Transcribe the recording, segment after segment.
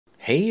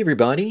Hey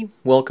everybody,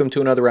 welcome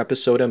to another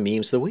episode of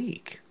Memes of the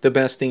Week. The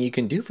best thing you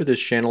can do for this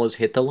channel is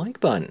hit the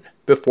like button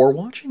before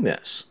watching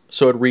this,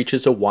 so it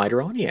reaches a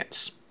wider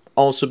audience.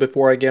 Also,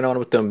 before I get on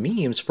with the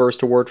memes,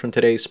 first a word from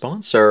today's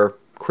sponsor,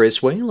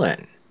 Chris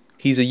Whalen.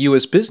 He's a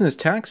U.S. business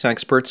tax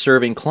expert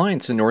serving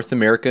clients in North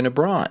America and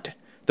abroad.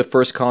 The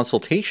first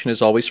consultation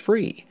is always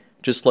free,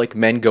 just like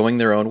men going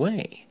their own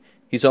way.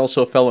 He's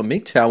also a fellow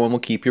MGTOW and will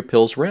keep your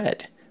pills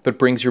red, but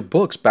brings your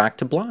books back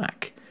to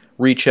black.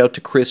 Reach out to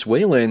Chris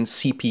Whalen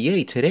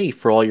CPA today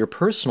for all your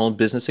personal and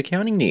business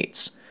accounting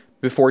needs,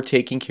 before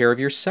taking care of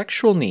your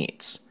sexual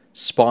needs.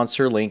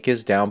 Sponsor link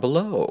is down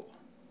below.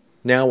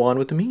 Now on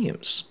with the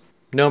memes.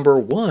 Number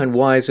 1,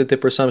 why is it that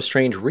for some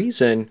strange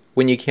reason,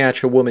 when you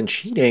catch a woman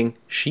cheating,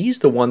 she's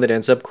the one that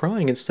ends up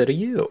crying instead of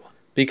you?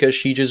 Because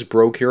she just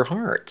broke your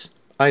heart.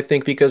 I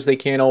think because they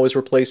can't always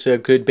replace a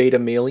good beta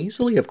male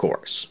easily, of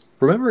course.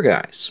 Remember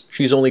guys,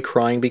 she's only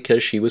crying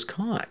because she was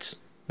caught.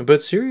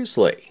 But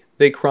seriously,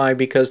 they cry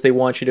because they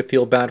want you to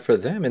feel bad for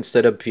them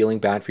instead of feeling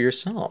bad for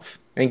yourself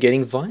and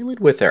getting violent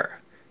with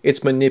her.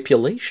 It's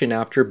manipulation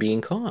after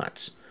being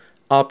caught.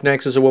 Up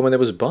next is a woman that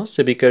was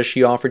busted because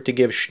she offered to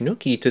give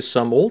schnooky to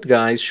some old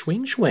guy's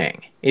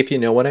swing, if you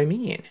know what I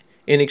mean,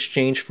 in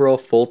exchange for a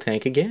full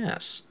tank of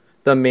gas.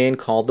 The man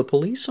called the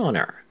police on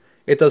her.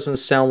 It doesn't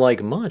sound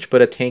like much,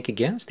 but a tank of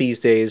gas these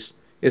days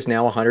is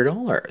now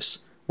 $100,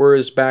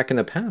 whereas back in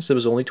the past it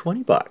was only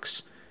 20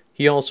 bucks.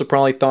 He also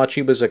probably thought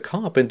she was a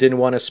cop and didn't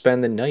want to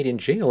spend the night in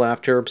jail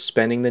after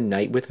spending the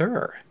night with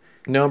her.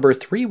 Number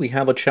 3, we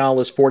have a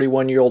childless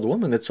 41-year-old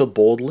woman that's a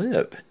bold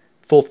lib,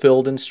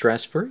 fulfilled and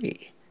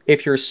stress-free.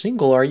 If you're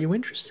single, are you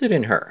interested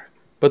in her?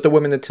 But the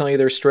women that tell you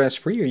they're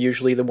stress-free are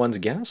usually the ones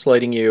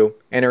gaslighting you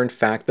and are in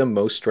fact the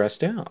most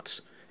stressed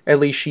out. At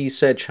least she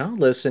said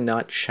childless and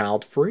not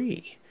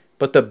child-free.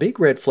 But the big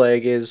red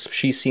flag is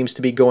she seems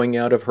to be going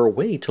out of her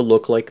way to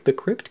look like the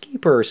Crypt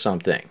Keeper or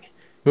something.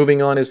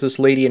 Moving on is this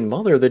lady and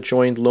mother that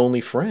joined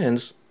Lonely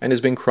Friends and has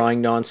been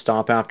crying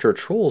non-stop after a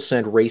troll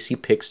sent racy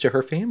pics to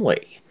her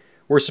family.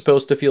 We're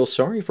supposed to feel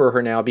sorry for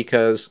her now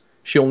because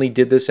she only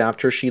did this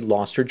after she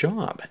lost her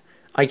job.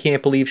 I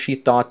can't believe she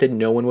thought that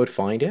no one would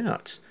find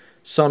out.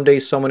 Someday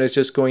someone is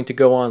just going to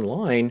go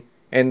online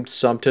and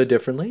sub to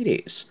different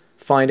ladies,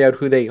 find out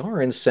who they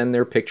are and send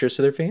their pictures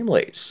to their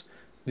families.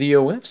 The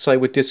OF site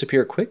would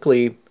disappear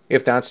quickly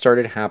if that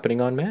started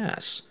happening en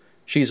masse.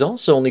 She's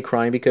also only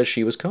crying because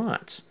she was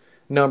caught.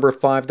 Number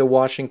 5, the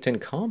Washington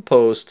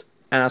Compost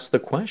asked the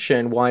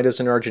question, why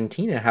doesn't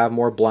Argentina have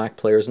more black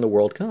players in the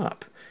World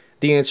Cup?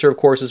 The answer, of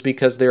course, is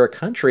because they're a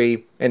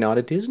country and not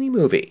a Disney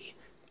movie.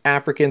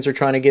 Africans are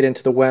trying to get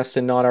into the West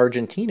and not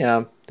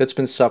Argentina that's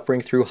been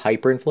suffering through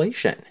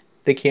hyperinflation.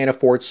 They can't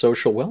afford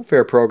social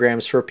welfare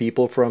programs for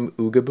people from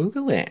Ooga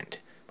Booga land.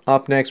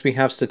 Up next, we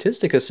have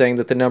Statistica saying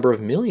that the number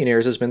of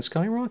millionaires has been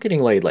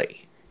skyrocketing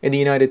lately. In the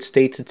United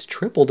States, it's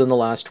tripled in the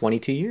last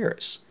 22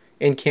 years.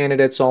 In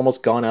Canada, it's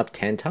almost gone up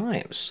 10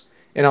 times.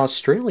 In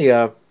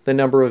Australia, the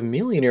number of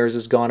millionaires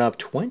has gone up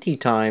 20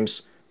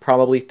 times,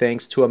 probably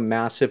thanks to a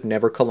massive,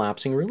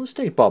 never-collapsing real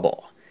estate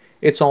bubble.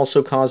 It's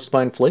also caused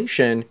by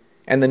inflation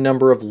and the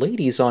number of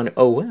ladies on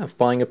OF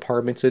buying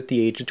apartments at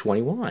the age of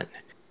 21.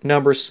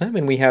 Number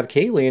 7, we have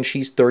Kaylee, and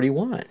she's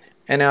 31.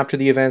 And after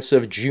the events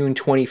of June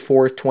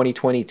 24,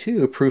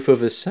 2022, proof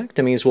of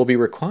vasectomies will be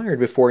required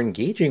before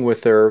engaging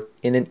with her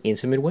in an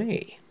intimate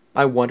way.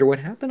 I wonder what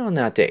happened on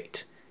that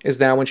date. Is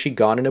that when she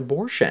got an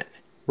abortion?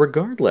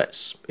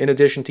 Regardless, in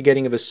addition to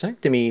getting a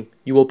vasectomy,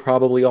 you will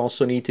probably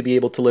also need to be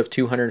able to lift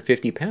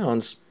 250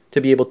 pounds to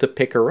be able to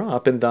pick her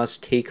up and thus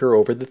take her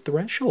over the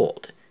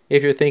threshold.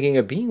 If you're thinking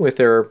of being with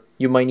her,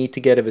 you might need to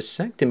get a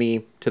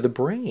vasectomy to the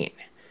brain.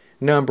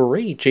 Number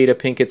 8, Jada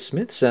Pinkett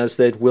Smith says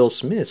that Will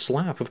Smith's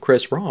slap of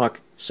Chris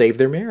Rock saved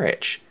their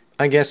marriage.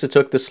 I guess it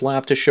took the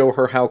slap to show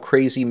her how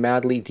crazy,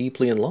 madly,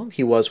 deeply in love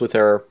he was with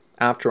her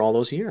after all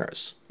those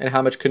years, and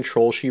how much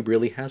control she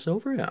really has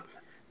over him.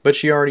 But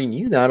she already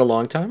knew that a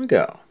long time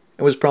ago,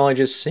 and was probably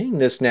just saying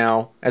this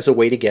now as a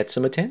way to get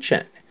some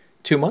attention.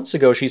 2 months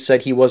ago, she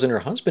said he wasn't her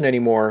husband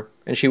anymore,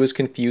 and she was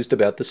confused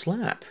about the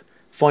slap.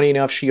 Funny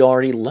enough, she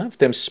already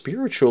left him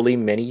spiritually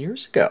many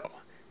years ago.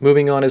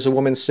 Moving on is a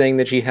woman saying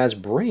that she has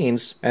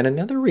brains and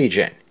another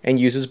region, and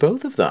uses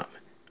both of them.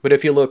 But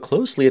if you look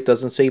closely, it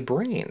doesn't say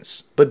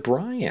brains, but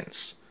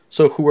Brians.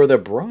 So who are the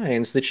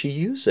Brians that she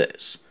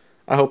uses?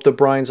 I hope the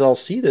Brians all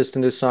see this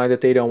and decide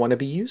that they don't want to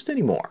be used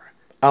anymore.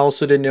 I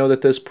also didn't know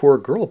that this poor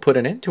girl put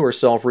an end to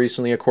herself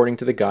recently, according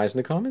to the guys in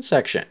the comment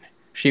section.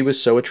 She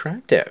was so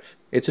attractive.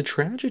 It's a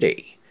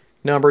tragedy.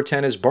 Number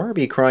 10 is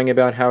Barbie crying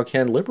about how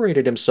Ken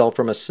liberated himself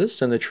from a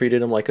system that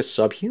treated him like a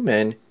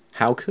subhuman.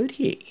 How could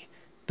he?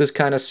 This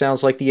kind of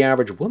sounds like the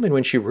average woman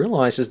when she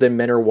realizes that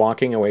men are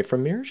walking away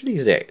from marriage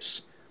these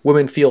days.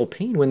 Women feel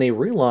pain when they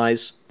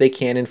realize they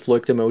can't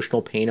inflict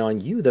emotional pain on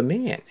you, the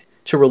man,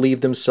 to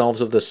relieve themselves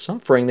of the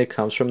suffering that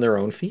comes from their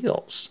own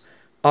feels.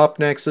 Up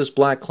next, this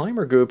black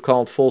climber group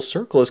called Full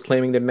Circle is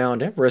claiming that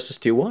Mount Everest is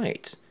too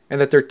white,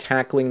 and that they're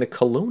tackling the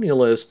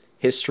colonialist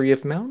history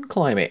of mountain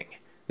climbing.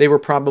 They were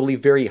probably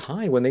very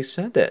high when they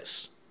said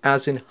this,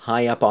 as in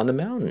high up on the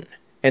mountain.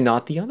 and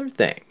not the other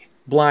thing.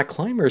 Black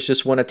climbers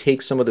just want to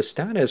take some of the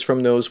status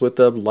from those with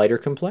a lighter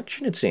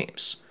complexion, it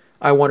seems.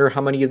 I wonder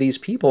how many of these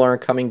people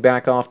aren't coming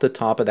back off the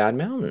top of that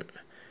mountain.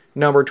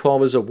 Number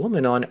 12 is a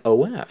woman on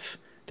OF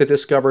that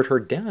discovered her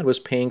dad was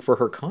paying for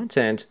her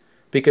content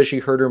because she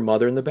heard her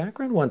mother in the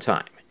background one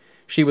time.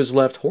 She was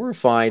left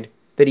horrified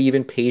that he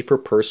even paid for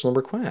personal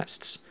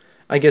requests.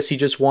 I guess he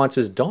just wants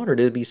his daughter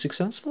to be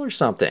successful or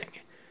something.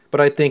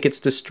 But I think it's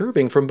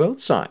disturbing from both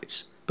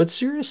sides. But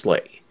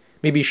seriously,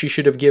 maybe she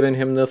should have given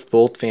him the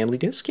full family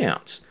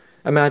discount.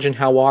 Imagine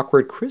how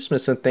awkward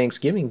Christmas and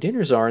Thanksgiving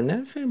dinners are in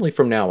that family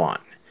from now on.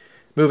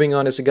 Moving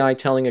on is a guy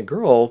telling a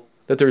girl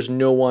that there's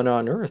no one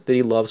on Earth that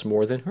he loves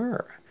more than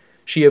her.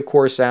 She, of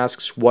course,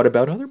 asks, what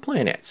about other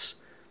planets?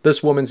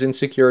 This woman's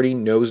insecurity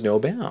knows no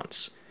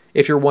bounds.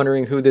 If you're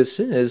wondering who this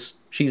is,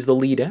 she's the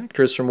lead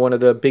actress from one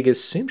of the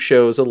biggest simp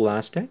shows of the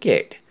last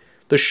decade.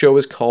 The show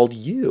is called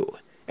You,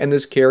 and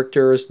this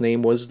character's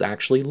name was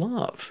actually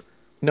Love.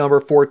 Number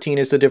 14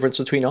 is the difference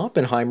between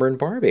Oppenheimer and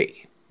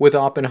Barbie. With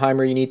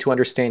Oppenheimer, you need to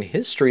understand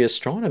history,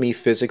 astronomy,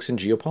 physics, and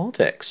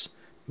geopolitics.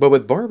 But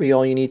with Barbie,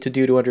 all you need to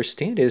do to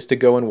understand it is to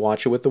go and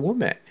watch it with the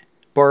woman.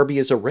 Barbie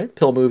is a red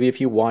pill movie if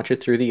you watch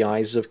it through the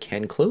eyes of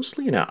Ken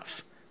closely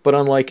enough. But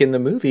unlike in the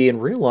movie, in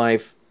real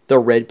life, the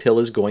red pill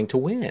is going to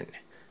win.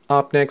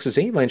 Up next is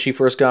Ava, and she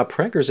first got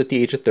preggers at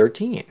the age of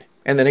 13,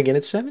 and then again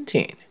at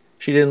 17.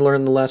 She didn't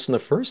learn the lesson the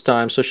first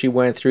time, so she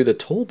went through the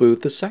toll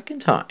booth the second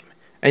time.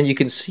 And you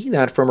can see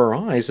that from her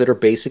eyes that are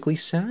basically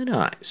sad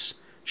eyes.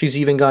 She's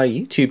even got a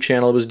YouTube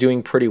channel that was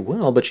doing pretty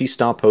well, but she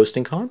stopped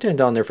posting content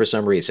on there for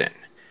some reason.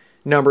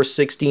 Number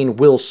 16,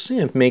 Will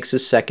Simp makes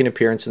his second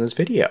appearance in this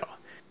video.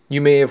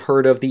 You may have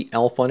heard of the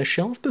elf on a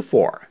shelf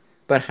before,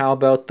 but how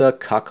about the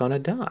cuck on a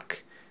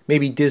duck?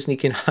 Maybe Disney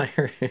can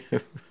hire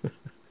him.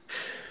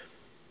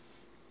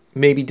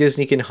 Maybe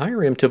Disney can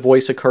hire him to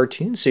voice a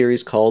cartoon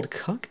series called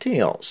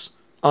Cucktales.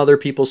 Other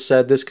people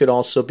said this could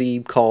also be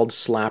called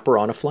Slapper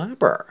on a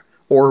Flapper,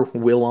 or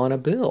Will on a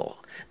Bill.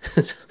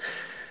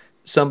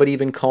 Somebody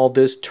even called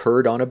this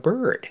Turd on a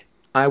Bird.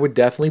 I would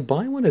definitely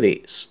buy one of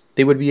these.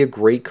 They would be a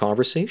great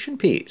conversation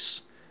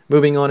piece.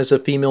 Moving on is a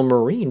female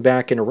Marine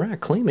back in Iraq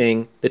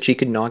claiming that she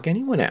could knock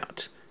anyone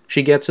out.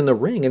 She gets in the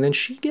ring and then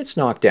she gets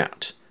knocked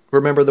out.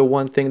 Remember, the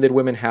one thing that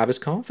women have is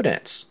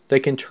confidence. They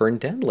can turn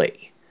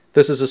deadly.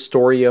 This is a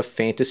story of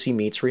fantasy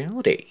meets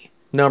reality.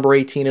 Number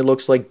 18, it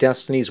looks like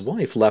Destiny's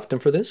wife left him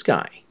for this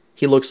guy.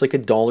 He looks like a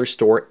dollar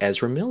store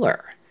Ezra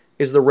Miller.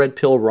 Is the red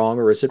pill wrong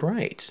or is it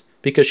right?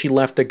 Because she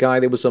left a guy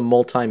that was a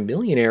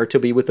multi-millionaire to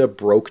be with a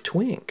broke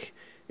twink.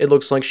 It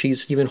looks like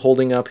she's even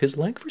holding up his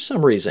leg for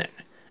some reason.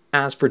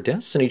 As for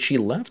Destiny, she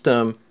left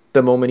him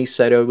the moment he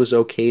said it was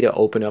okay to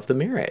open up the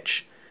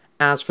marriage.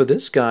 As for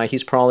this guy,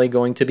 he's probably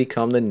going to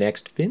become the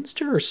next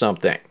Finster or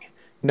something.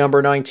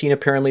 Number 19,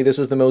 apparently this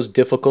is the most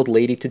difficult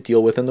lady to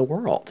deal with in the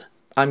world.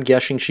 I'm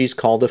guessing she's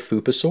called a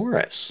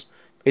Fupasaurus.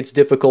 It's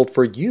difficult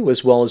for you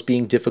as well as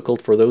being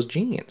difficult for those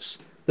genes.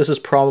 This is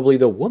probably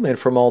the woman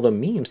from all the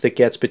memes that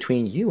gets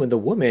between you and the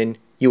woman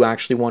you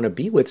actually want to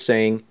be with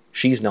saying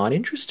she's not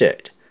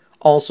interested.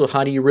 Also,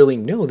 how do you really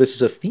know this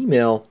is a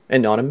female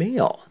and not a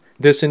male?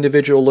 This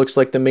individual looks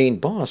like the main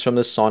boss from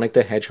the Sonic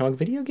the Hedgehog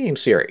video game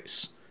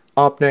series.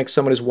 Up next,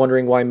 someone is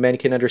wondering why men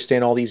can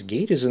understand all these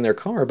gauges in their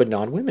car but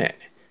not women.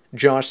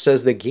 Josh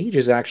says the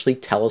gauges actually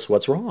tell us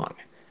what's wrong,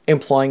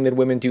 implying that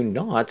women do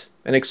not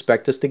and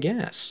expect us to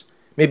guess.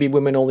 Maybe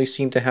women only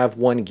seem to have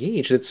one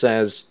gauge that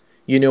says,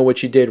 you know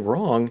what you did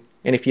wrong,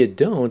 and if you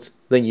don't,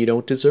 then you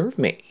don't deserve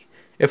me.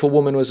 If a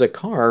woman was a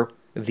car,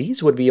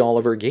 these would be all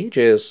of her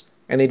gauges,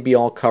 and they'd be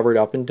all covered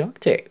up in duct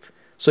tape,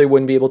 so you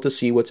wouldn't be able to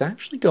see what's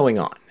actually going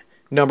on.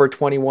 Number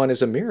 21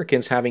 is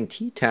Americans having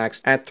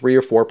T-tax at 3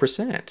 or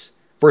 4%,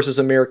 versus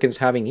Americans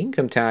having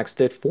income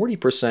taxed at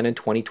 40% in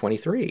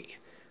 2023.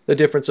 The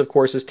difference, of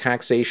course, is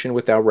taxation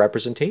without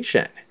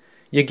representation.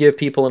 You give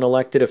people an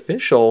elected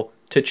official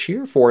to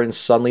cheer for, and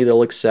suddenly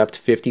they'll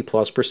accept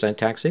 50+%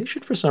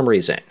 taxation for some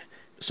reason.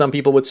 Some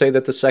people would say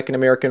that the Second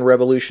American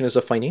Revolution is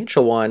a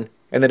financial one,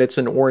 and that it's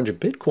an orange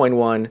Bitcoin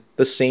one,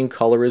 the same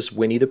color as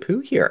Winnie the Pooh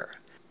here.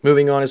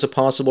 Moving on is a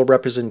possible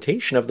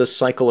representation of the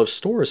cycle of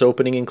stores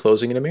opening and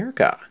closing in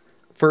America.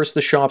 First,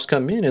 the shops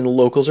come in and the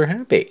locals are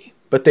happy,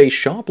 but they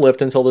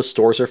shoplift until the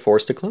stores are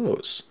forced to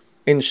close.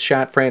 In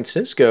San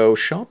Francisco,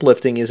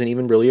 shoplifting isn't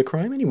even really a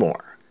crime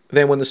anymore.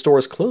 Then when the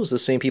stores close, the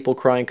same people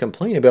cry and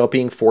complain about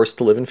being forced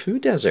to live in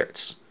food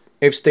deserts.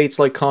 If states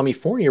like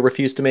California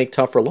refuse to make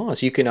tougher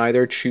laws, you can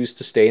either choose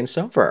to stay and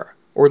suffer,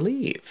 or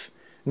leave.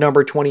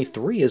 Number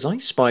 23 is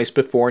Ice Spice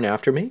before and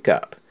after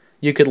makeup.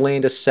 You could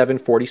land a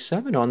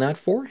 747 on that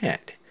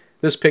forehead.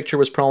 This picture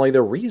was probably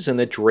the reason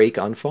that Drake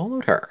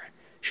unfollowed her.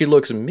 She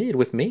looks mid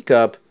with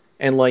makeup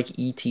and like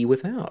E.T.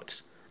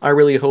 without. I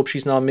really hope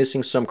she's not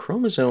missing some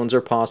chromosomes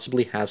or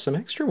possibly has some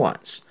extra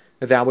ones.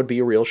 That would be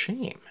a real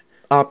shame.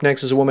 Up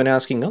next is a woman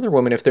asking other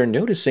women if they're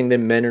noticing that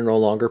men are no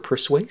longer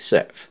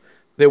persuasive.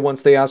 That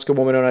once they ask a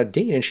woman on a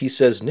date and she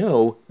says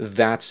no,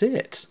 that's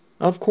it.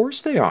 Of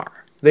course they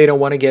are. They don't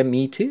want to get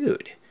me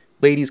too'd.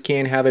 Ladies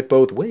can't have it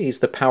both ways,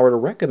 the power to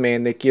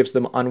recommend that gives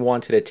them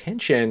unwanted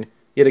attention,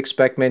 yet yet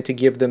expect men to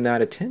give them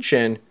that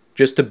attention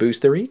just to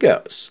boost their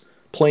egos.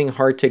 Playing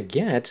hard to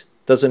get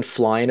doesn't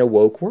fly in a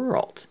woke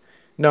world.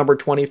 Number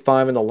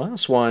 25 and the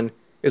last one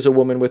is a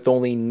woman with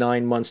only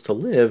 9 months to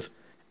live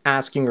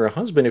asking her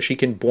husband if she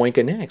can boink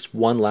an ex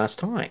one last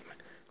time.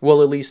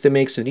 Well, at least it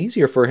makes it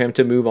easier for him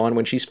to move on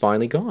when she's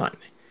finally gone.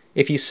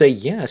 If you say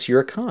yes,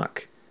 you're a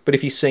cock. But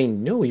if you say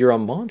no, you're a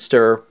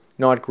monster,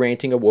 not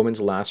granting a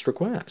woman's last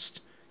request.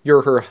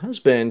 You're her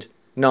husband,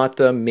 not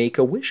the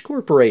Make-A-Wish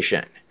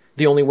Corporation.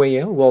 The only way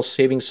out while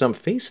saving some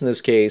face in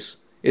this case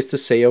is to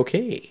say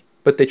okay,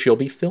 but that you'll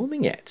be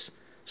filming it.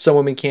 Some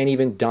women can't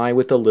even die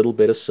with a little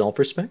bit of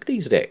self-respect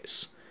these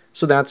days.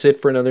 So that's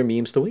it for another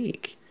Memes the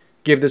Week.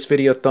 Give this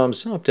video a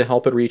thumbs up to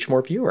help it reach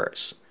more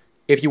viewers.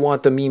 If you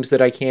want the memes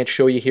that I can't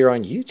show you here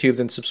on YouTube,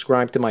 then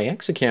subscribe to my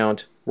X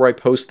account, where I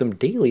post them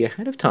daily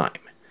ahead of time.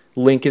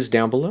 Link is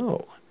down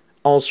below.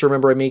 Also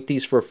remember, I make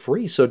these for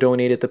free, so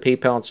donate at the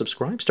PayPal and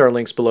Subscribestar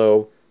links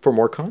below for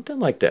more content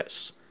like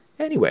this.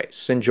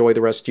 Anyways, enjoy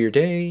the rest of your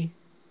day,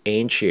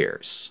 and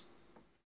cheers.